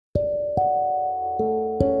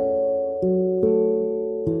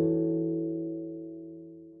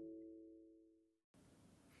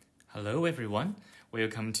everyone.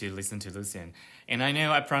 Welcome to Listen to Lucian. And I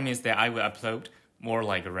know I promised that I will upload more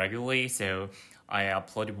like regularly, so I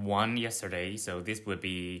uploaded one yesterday, so this would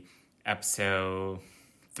be episode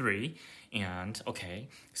 3. And okay,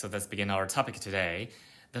 so let's begin our topic today.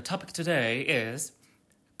 The topic today is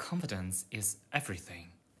confidence is everything.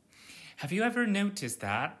 Have you ever noticed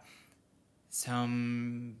that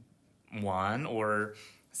someone or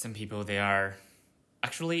some people, they are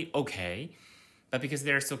actually okay, but because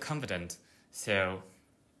they're so confident, so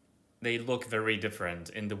they look very different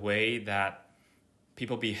in the way that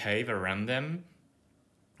people behave around them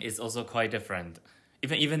is also quite different.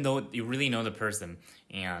 Even though you really know the person,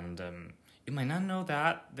 and you might not know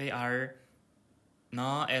that they are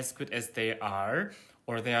not as good as they are,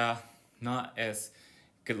 or they are not as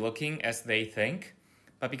good looking as they think,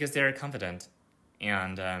 but because they're confident,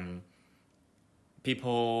 and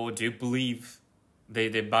people do believe they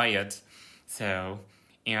buy it. So,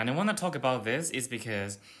 and I want to talk about this is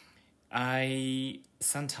because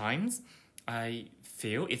sometimes I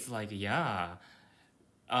feel it's like,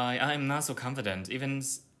 I'm not so confident,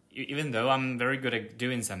 even though I'm very good at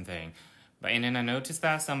doing something. And then I noticed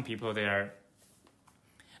that some people,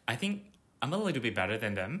 I think I'm a little bit better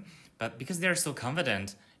than them, but because they're so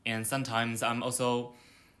confident, and sometimes I'm also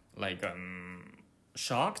like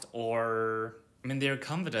shocked, or their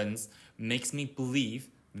confidence makes me believe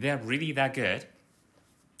they're really that good.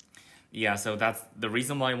 Yeah, so that's the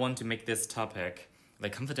reason why I want to make this topic.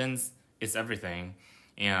 Like, confidence is everything.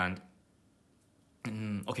 And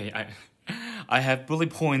okay, I have bullet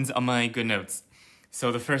points on my good notes.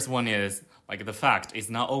 So the first one is, like, the fact is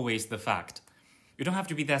not always the fact. You don't have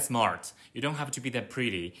to be that smart. You don't have to be that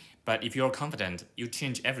pretty. But if you're confident, you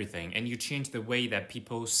change everything, and you change the way that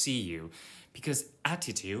people see you. Because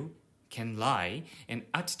attitude can lie, and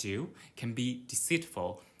attitude can be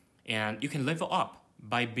deceitful, and you can level up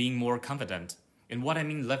by being more confident. And what I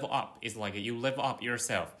mean level up is like you level up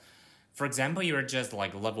yourself. For example, you're just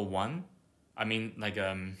like level 1. I mean,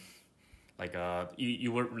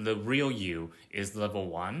 you were the real you is level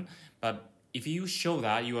 1. But if you show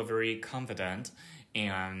that you are very confident,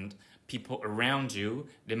 and people around you,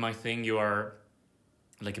 they might think you are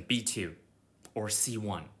like a B2 or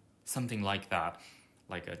C1, something like that.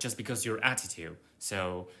 Like just because your attitude.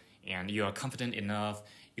 So, and you are confident enough,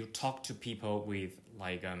 you talk to people with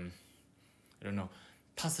like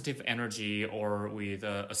positive energy, or with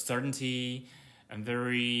a certainty, and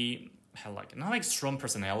very not like strong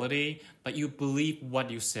personality, but you believe what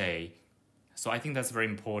you say. So I think that's very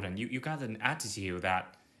important. You got an attitude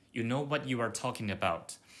that you know what you are talking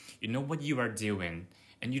about, you know what you are doing,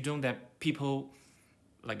 and you don't let people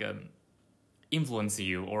like influence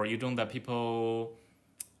you, or you don't let people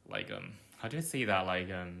how do I say that,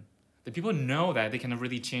 the people know that they can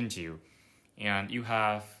really change you, and you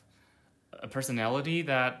have a personality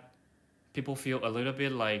that people feel a little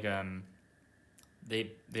bit like they're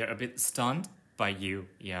a bit stunned by you.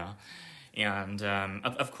 And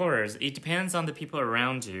of course it depends on the people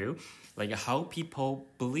around you, like how people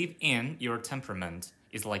believe in your temperament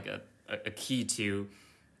is like a key to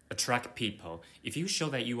attract people. If you show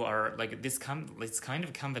that you are like this kind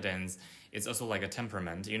of confidence, it's also like a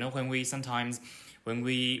temperament. When we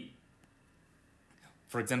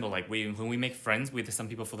for example, like when we make friends with some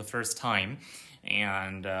people for the first time,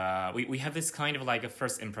 and we have this kind of like a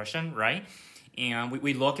first impression, right? And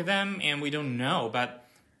we look at them, and we don't know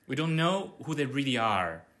who they really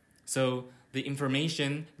are. So the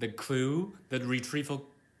information, the clue, the retrieval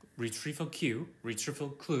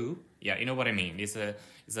clue, yeah, you know what I mean. It's a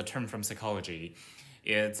term from psychology.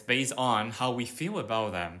 It's based on how we feel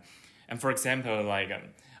about them. And for example,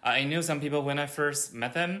 I know some people, when I first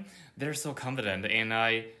met them, they're so confident, and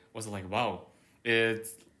I was like, wow, I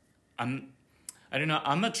don't know,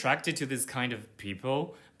 I'm attracted to this kind of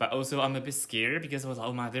people, but also I'm a bit scared because I was like,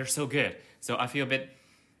 oh my, they're so good. So I feel a bit,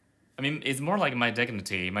 it's more like my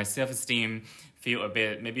dignity, my self-esteem feel a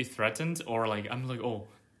bit maybe threatened, or like, I'm like, oh,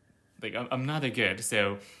 like I'm not that good.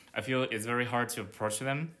 So I feel it's very hard to approach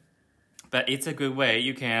them. But it's a good way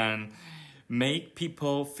you can make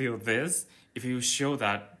people feel this if you show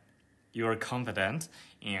that you're confident.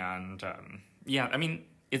 And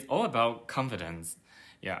it's all about confidence.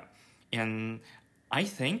 Yeah. And I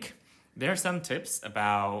think there are some tips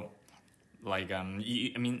about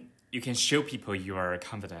you can show people you are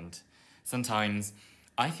confident. Sometimes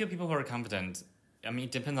I feel people who are confident,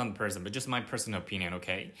 it depends on the person, but just my personal opinion,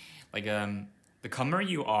 okay? The calmer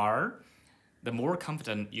you are, the more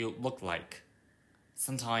confident you look like.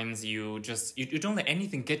 Sometimes you don't let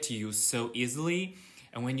anything get to you so easily,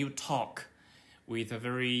 and when you talk with a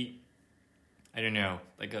very, I don't know,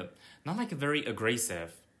 not like a very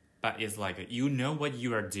aggressive, but it's like you know what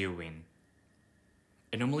you are doing.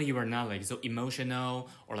 And normally you are not like so emotional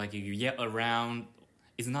or like you yell around.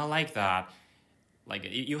 It's not like that. Like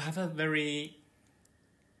you have a very,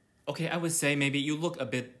 okay, I would say maybe you look a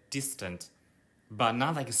bit distant, but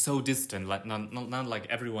not like so distant, like not like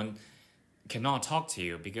everyone cannot talk to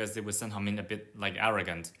you because they would somehow mean a bit like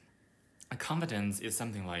arrogant. A confidence is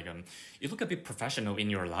something like you look a bit professional in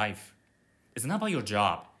your life. It's not about your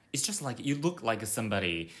job. It's just like you look like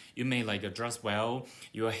somebody. You may like dress well.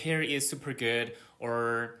 Your hair is super good,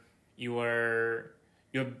 or your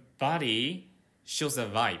body shows a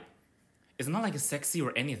vibe. It's not like sexy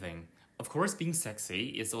or anything. Of course, being sexy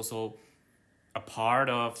is also a part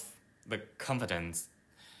of the confidence.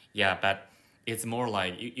 Yeah, but it's more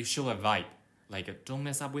like you show a vibe. Like, don't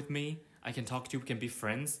mess up with me. I can talk to you, we can be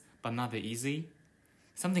friends, but not that easy.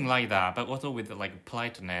 Something like that, but also with like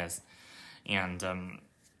politeness. And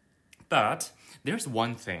but there's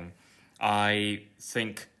one thing I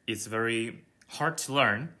think is very hard to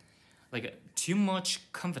learn. Like too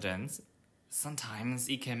much confidence, sometimes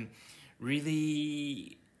it can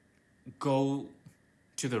really go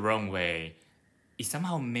to the wrong way. It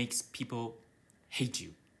somehow makes people hate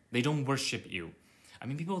you. They don't worship you. I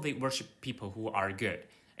mean, people, they worship people who are good.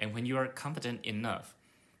 And when you are confident enough,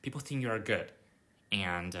 people think you are good.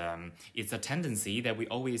 And it's a tendency that we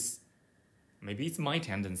always, maybe it's my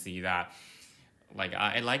tendency that like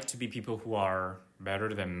I like to be people who are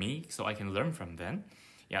better than me so I can learn from them.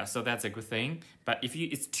 Yeah, so that's a good thing. But if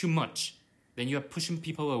it's too much, then you are pushing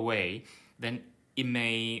people away, then it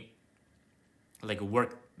may like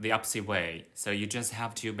work the opposite way. So you just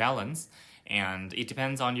have to balance, and it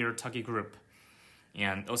depends on your target group.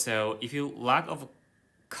 And also, if you lack of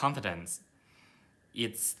confidence,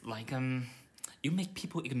 it's like you make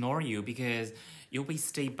people ignore you because you always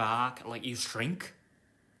stay back, like you shrink.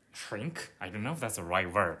 I don't know if that's the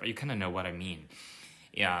right word, but you kind of know what I mean.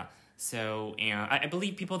 Yeah. So, and I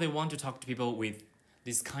believe people, they want to talk to people with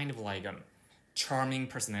this kind of like charming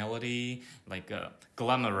personality, like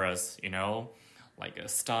glamorous, like a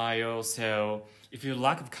style. So if you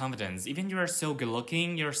lack of confidence, even you are so good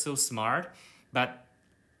looking, you're so smart, but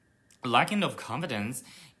lacking of confidence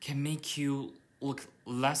can make you look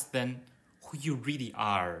less than who you really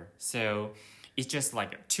are. So it's just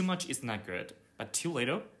like too much is not good, but too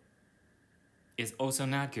little is also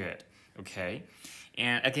not good. Okay.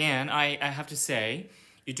 And again, I have to say,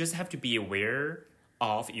 you just have to be aware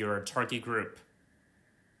of your target group.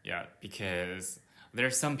 Yeah, because there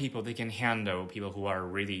are some people, they can handle people who are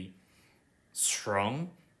really strong.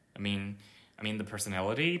 I mean the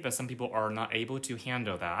personality, but some people are not able to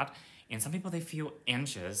handle that. And some people, they feel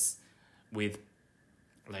anxious with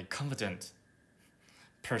like confident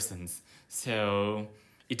persons. So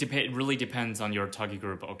it really depends on your target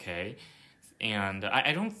group, okay? And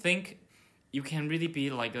I don't think you can really be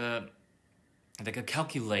like a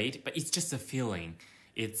calculate, but it's just a feeling.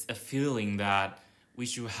 It's a feeling that we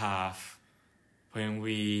should have when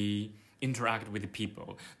we interact with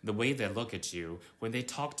people. The way they look at you, when they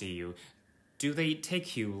talk to you, do they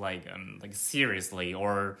take you like seriously,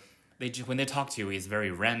 or when they talk to you is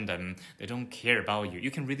very random. They don't care about you.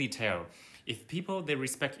 You can really tell if people, they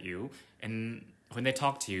respect you, and when they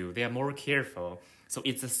talk to you, they are more careful. So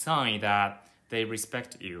it's a sign that they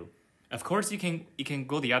respect you. Of course, you can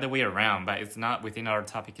go the other way around, but it's not within our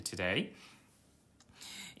topic today.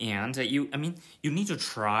 And you need to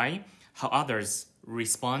try how others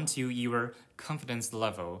respond to your confidence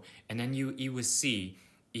level, and then you will see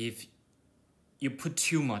if you put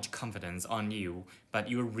too much confidence on you, but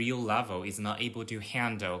your real level is not able to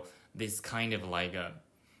handle this kind of like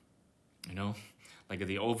like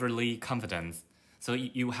the overly confidence. So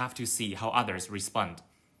you have to see how others respond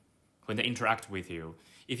when they interact with you.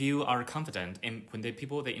 If you are confident, and when the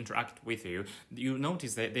people, they interact with you, you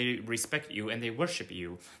notice that they respect you and they worship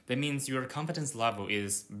you. That means your confidence level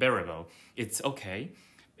is bearable. It's okay.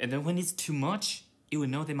 And then when it's too much, you will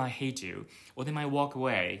know they might hate you or they might walk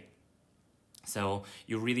away. So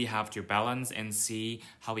you really have to balance and see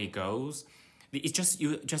how it goes. You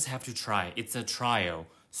just have to try. It's a trial.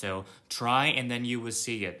 So try, and then you will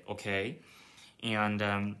see it, okay? And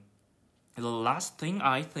the last thing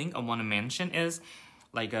I think I want to mention is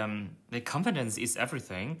like the confidence is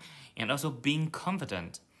everything, and also being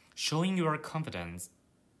confident, showing your confidence,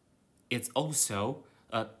 it's also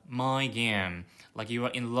a mind game. Like you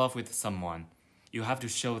are in love with someone, you have to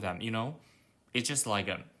show them, it's just like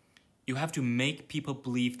you have to make people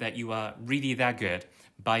believe that you are really that good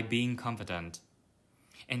by being confident.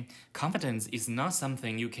 And confidence is not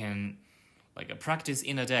something you can like practice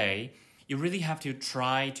in a day. you really have to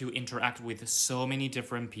try to interact with so many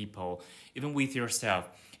different people, even with yourself,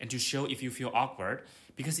 and to show if you feel awkward.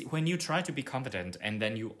 Because when you try to be confident and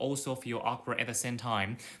then you also feel awkward at the same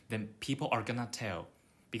time, then people are gonna tell.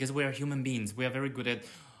 Because we are human beings, we are very good at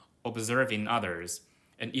observing others.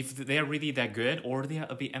 And if they're really that good, or they're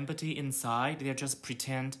a bit empty inside, they're just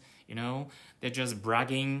pretend, they're just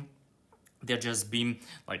bragging, they're just being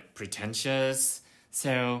like pretentious.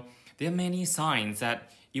 So there are many signs that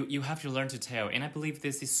you have to learn to tell. And I believe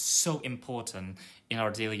this is so important in our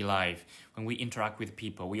daily life. When we interact with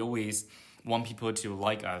people, we always want people to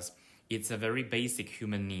like us. It's a very basic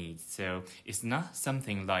human need. So it's not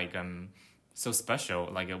something like so special.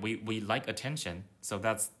 Like we like attention. So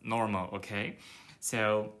that's normal, okay?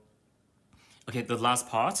 So, okay, the last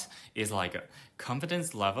part is like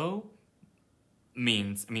confidence level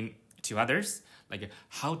means, to others, like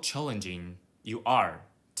how challenging you are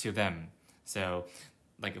to them. So,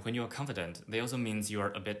 like when you are confident, they also means you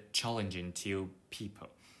are a bit challenging to people.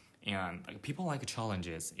 And like people like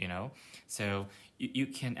challenges, So you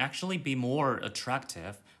can actually be more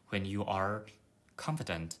attractive when you are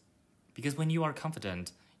confident. Because when you are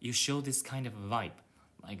confident, you show this kind of vibe,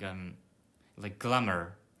 like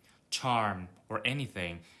glamour, charm, or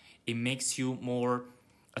anything. It makes you more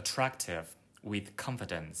attractive with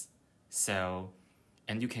confidence. So,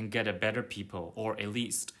 and you can get a better people, or at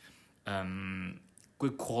least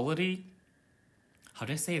good quality. How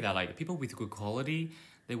do I say that? Like people with good quality,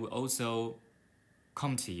 they will also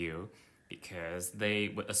come to you because they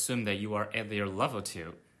would assume that you are at their level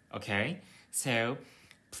too. Okay? So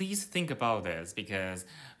please think about this, because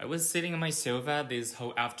I was sitting on my sofa this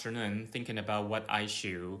whole afternoon thinking about what I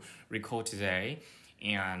should record today.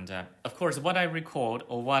 And of course, what I record,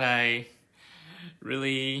 or what I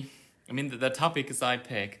really, the topics I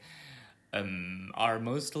pick are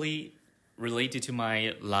mostly related to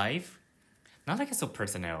my life. Not like so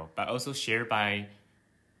personal, but also shared by,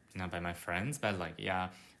 not by my friends, but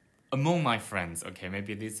among my friends. Okay,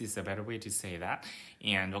 maybe this is a better way to say that.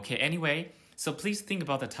 And okay, anyway, so please think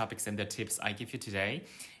about the topics and the tips I give you today.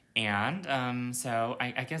 And so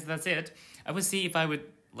I guess that's it. I will see if I would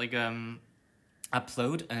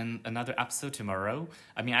upload another episode tomorrow.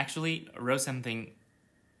 I actually wrote something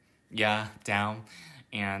down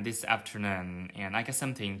and this afternoon, and I got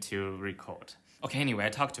something to record. Okay, anyway, I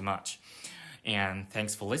talked too much. And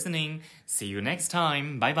thanks for listening. See you next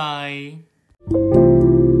time. Bye bye.